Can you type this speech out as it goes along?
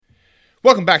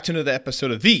Welcome back to another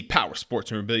episode of the Power Sports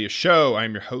Memorabilia Show.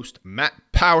 I'm your host, Matt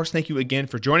Powers. Thank you again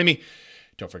for joining me.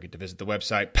 Don't forget to visit the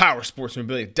website,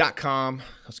 powersportsmemorabilia.com.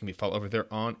 Also, can be followed over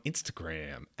there on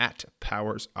Instagram at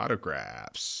Powers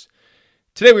Autographs.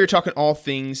 Today, we are talking all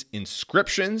things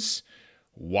inscriptions.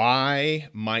 Why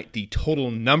might the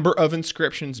total number of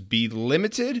inscriptions be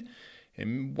limited?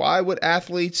 And why would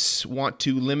athletes want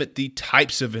to limit the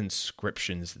types of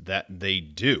inscriptions that they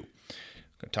do?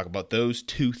 I'm going to talk about those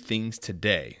two things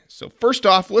today. So first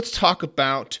off, let's talk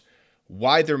about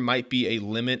why there might be a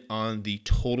limit on the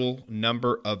total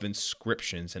number of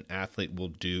inscriptions an athlete will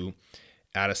do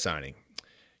at a signing.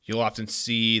 You'll often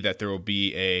see that there will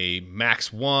be a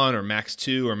max 1 or max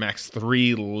 2 or max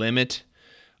 3 limit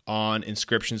on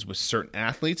inscriptions with certain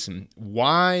athletes. And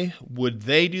why would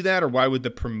they do that, or why would the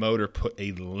promoter put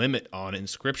a limit on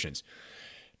inscriptions?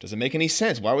 Doesn't make any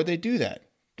sense. Why would they do that?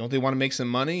 Don't they want to make some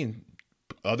money and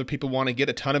other people want to get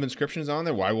a ton of inscriptions on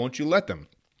there? Why won't you let them?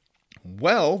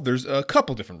 Well, there's a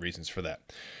couple different reasons for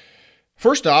that.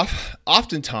 First off,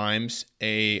 oftentimes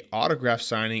a autograph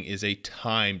signing is a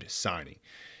timed signing,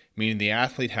 meaning the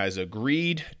athlete has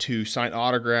agreed to sign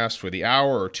autographs for the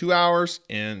hour or 2 hours,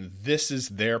 and this is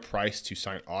their price to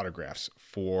sign autographs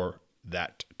for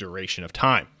that duration of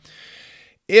time.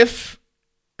 If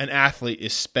an athlete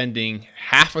is spending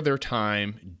half of their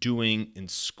time doing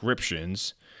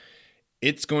inscriptions,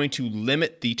 it's going to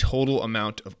limit the total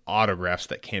amount of autographs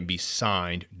that can be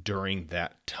signed during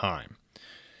that time.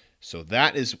 So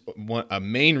that is a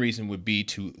main reason would be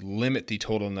to limit the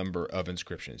total number of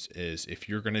inscriptions. Is if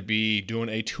you're going to be doing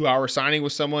a 2-hour signing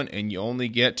with someone and you only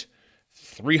get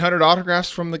 300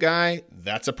 autographs from the guy,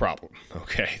 that's a problem.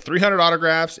 Okay, 300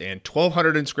 autographs and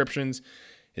 1,200 inscriptions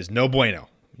is no bueno.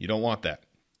 You don't want that.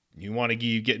 You want to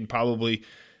be getting probably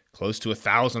close to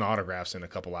 1,000 autographs in a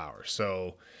couple hours.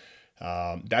 So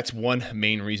that's one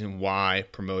main reason why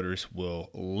promoters will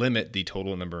limit the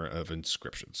total number of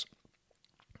inscriptions.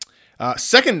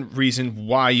 Second reason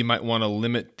why you might want to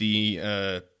limit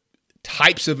the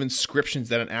types of inscriptions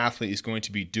that an athlete is going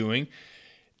to be doing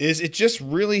is it just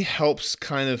really helps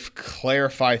kind of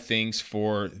clarify things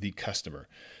for the customer.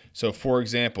 So, for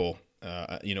example,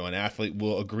 an athlete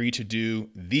will agree to do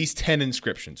these 10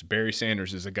 inscriptions. Barry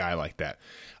Sanders is a guy like that.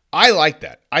 I like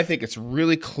that. I think it's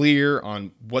really clear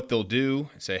on what they'll do.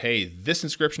 Say, hey, this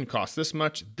inscription costs this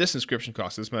much, this inscription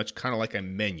costs this much, kind of like a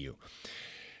menu.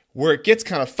 Where it gets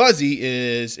kind of fuzzy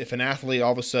is if an athlete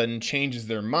all of a sudden changes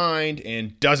their mind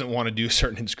and doesn't want to do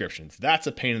certain inscriptions. That's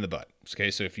a pain in the butt.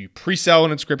 Okay, so if you pre-sell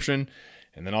an inscription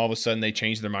and then all of a sudden they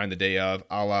change their mind the day of,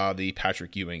 a la the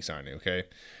Patrick Ewing signing, okay?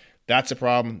 That's a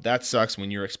problem. That sucks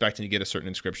when you're expecting to get a certain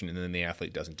inscription and then the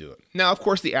athlete doesn't do it. Now, of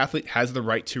course, the athlete has the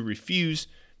right to refuse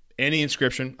any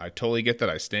inscription. I totally get that.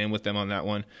 I stand with them on that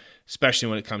one, especially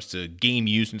when it comes to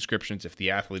game-used inscriptions. If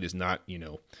the athlete is not,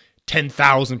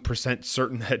 10,000%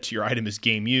 certain that your item is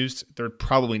game-used, they're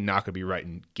probably not going to be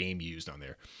writing game-used on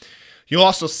there. You'll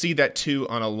also see that, too,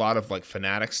 on a lot of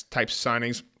Fanatics type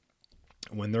signings.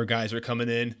 When their guys are coming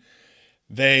in,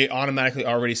 they automatically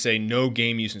already say no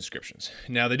game-used inscriptions.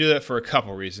 Now, they do that for a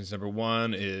couple reasons. Number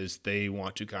one is they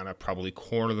want to kind of probably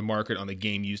corner the market on the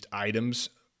game-used items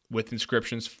with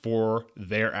inscriptions for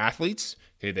their athletes.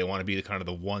 Okay, they want to be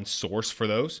the one source for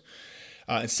those.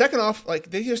 And second off,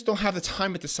 they just don't have the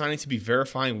time at the signing to be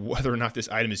verifying whether or not this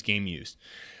item is game used.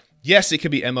 Yes, it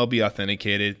could be MLB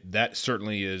authenticated. That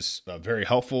certainly is very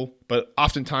helpful. But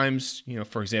oftentimes,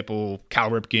 for example, Cal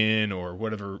Ripken or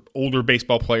whatever older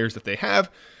baseball players that they have,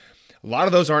 a lot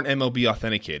of those aren't MLB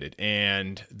authenticated,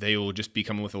 and they will just be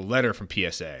coming with a letter from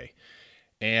PSA.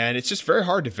 And it's just very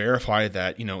hard to verify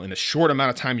that, in a short amount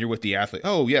of time you're with the athlete.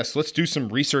 Oh, yes, let's do some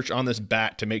research on this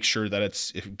bat to make sure that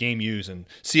it's game used and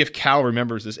see if Cal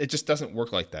remembers this. It just doesn't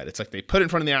work like that. It's like they put it in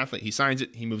front of the athlete, he signs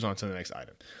it, he moves on to the next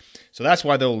item. So that's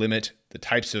why they'll limit the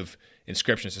types of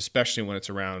inscriptions, especially when it's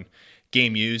around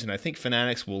game used. And I think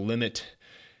Fanatics will limit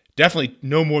definitely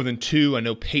no more than 2. I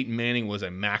know Peyton Manning was a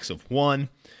max of 1.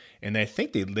 And I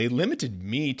think they limited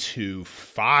me to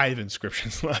 5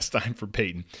 inscriptions last time for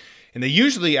Peyton. And they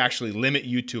usually actually limit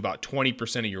you to about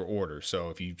 20% of your order. So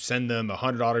if you send them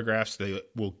 100 autographs, they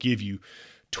will give you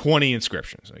 20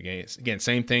 inscriptions. Again,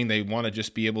 same thing. They want to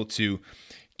just be able to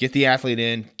get the athlete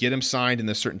in, get them signed in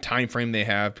the certain time frame they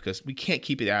have, because we can't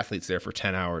keep the athletes there for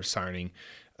 10 hours signing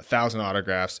 1,000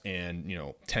 autographs and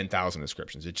 10,000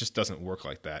 inscriptions. It just doesn't work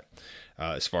like that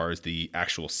as far as the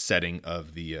actual setting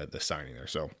of the signing there.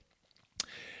 So.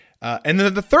 And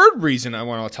then the third reason I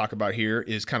want to talk about here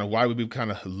is kind of why we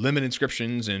kind of limit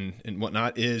inscriptions and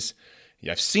whatnot is,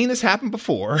 I've seen this happen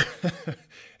before,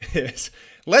 is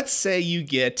let's say you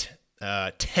get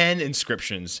 10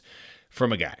 inscriptions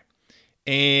from a guy.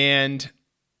 And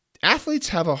athletes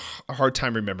have a hard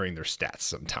time remembering their stats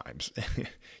sometimes.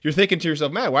 You're thinking to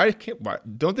yourself, man, why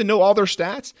don't they know all their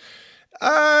stats?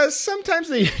 Sometimes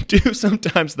they do,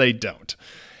 sometimes they don't.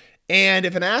 And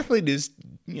if an athlete is,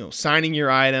 signing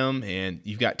your item and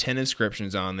you've got 10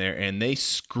 inscriptions on there and they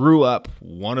screw up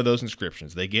one of those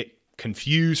inscriptions, they get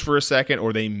confused for a second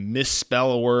or they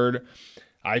misspell a word.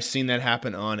 I've seen that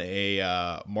happen on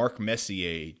a Mark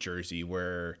Messier jersey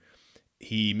where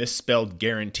he misspelled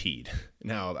guaranteed.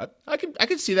 Now, I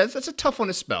can see that. That's a tough one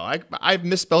to spell. I've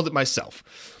misspelled it myself.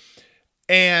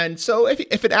 And so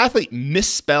if an athlete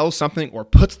misspells something or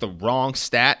puts the wrong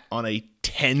stat on a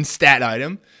 10 stat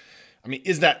item, I mean,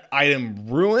 is that item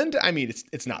ruined? I mean,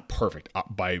 it's not perfect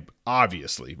by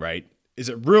obviously, right? Is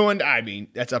it ruined? I mean,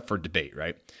 that's up for debate,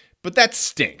 right? But that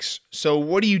stinks. So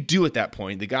what do you do at that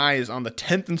point? The guy is on the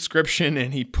 10th inscription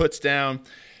and he puts down,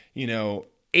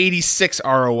 86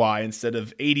 ROI instead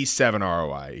of 87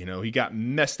 ROI. He got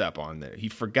messed up on there. He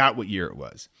forgot what year it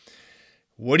was.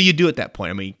 What do you do at that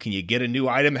point? I mean, can you get a new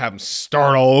item, have them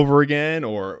start all over again?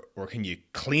 Or can you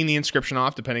clean the inscription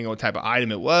off depending on what type of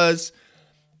item it was?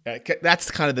 That's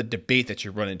kind of the debate that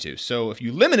you run into. So if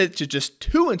you limit it to just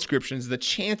 2 inscriptions, the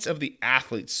chance of the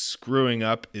athlete screwing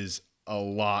up is a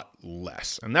lot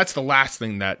less. And that's the last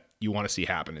thing that you want to see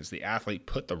happen is the athlete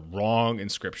put the wrong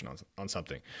inscription on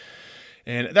something.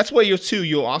 And that's why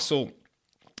you'll also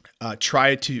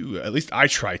try to, at least I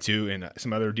try to, and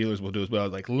some other dealers will do as well,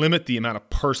 like limit the amount of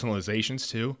personalizations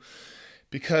too,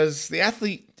 because the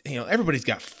athlete, everybody's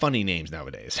got funny names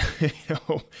nowadays.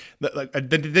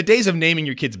 The days of naming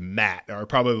your kids Matt are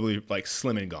probably like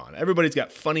slim and gone. Everybody's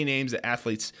got funny names that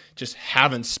athletes just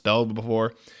haven't spelled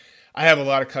before. I have a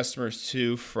lot of customers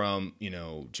too from,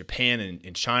 Japan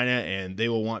and China, and they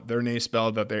will want their name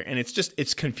spelled out there. And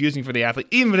it's confusing for the athlete,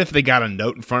 even if they got a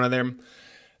note in front of them.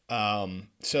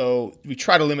 So we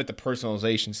try to limit the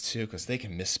personalizations too, because they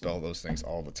can misspell those things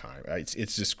all the time.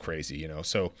 It's just crazy,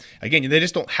 So again, they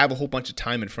just don't have a whole bunch of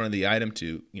time in front of the item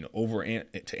to,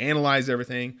 to analyze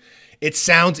everything. It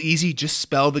sounds easy. Just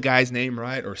spell the guy's name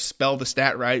right or spell the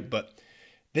stat right. But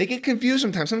they get confused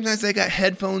sometimes. Sometimes they got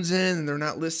headphones in and they're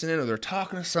not listening, or they're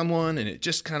talking to someone and it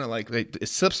just kind of like it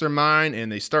slips their mind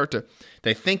and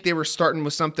they think they were starting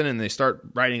with something and they start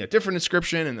writing a different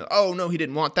inscription and oh no, he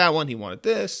didn't want that one, he wanted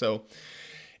this. So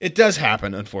it does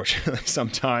happen, unfortunately,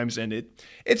 sometimes, and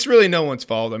it's really no one's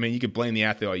fault. I mean, you could blame the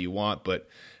athlete all you want, but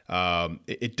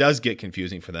it does get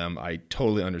confusing for them. I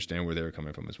totally understand where they're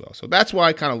coming from as well. So that's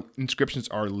why kind of inscriptions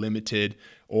are limited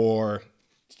or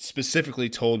specifically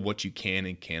told what you can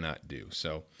and cannot do.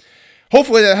 So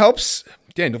hopefully that helps.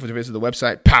 Again, don't forget to visit the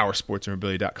website,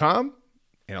 powersportsmemorabilia.com,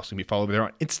 and also be followed there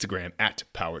on Instagram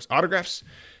 @PowersAutographs.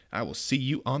 I will see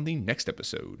you on the next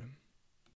episode.